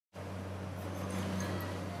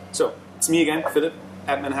So, it's me again, Philip,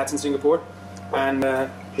 at Manhattan, Singapore. And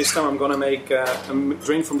this time I'm gonna make a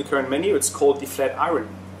drink from the current menu. It's called the Flat Iron.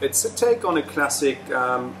 It's a take on a classic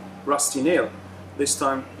rusty nail. This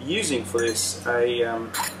time using for this a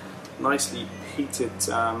nicely heated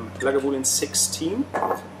Lagavulin 16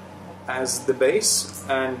 as the base,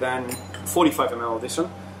 and then 45 ml of this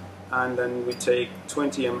one. And then we take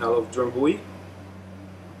 20 ml of Drambuie.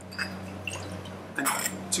 And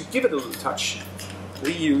to give it a little touch,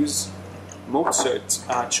 we use Mozart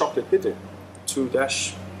chocolate bitter. 2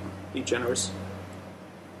 dash, be generous.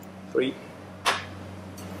 3.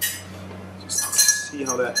 Just see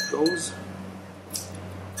how that goes.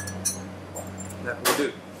 That will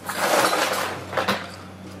do.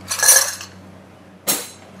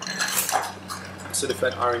 So the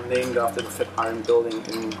Flat Iron, named after the Flat Iron building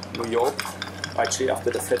in New York, actually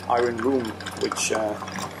after the Flat Iron Room, which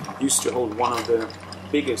used to hold one of the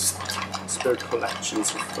biggest spirit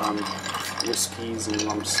collections of whiskies and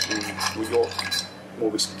rums in New York, more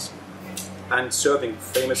whiskies, and serving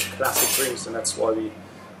famous classic drinks, and that's why we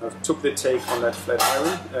took the take on that Flat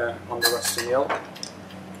Iron, on the rusty nail,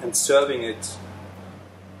 and serving it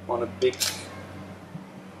on a big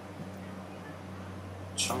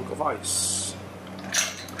chunk of ice.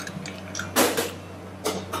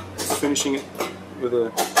 Finishing it with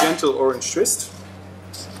a gentle orange twist.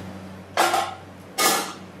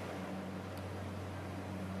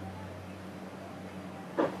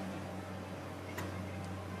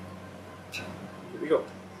 Here we go.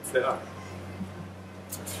 Flat Iron.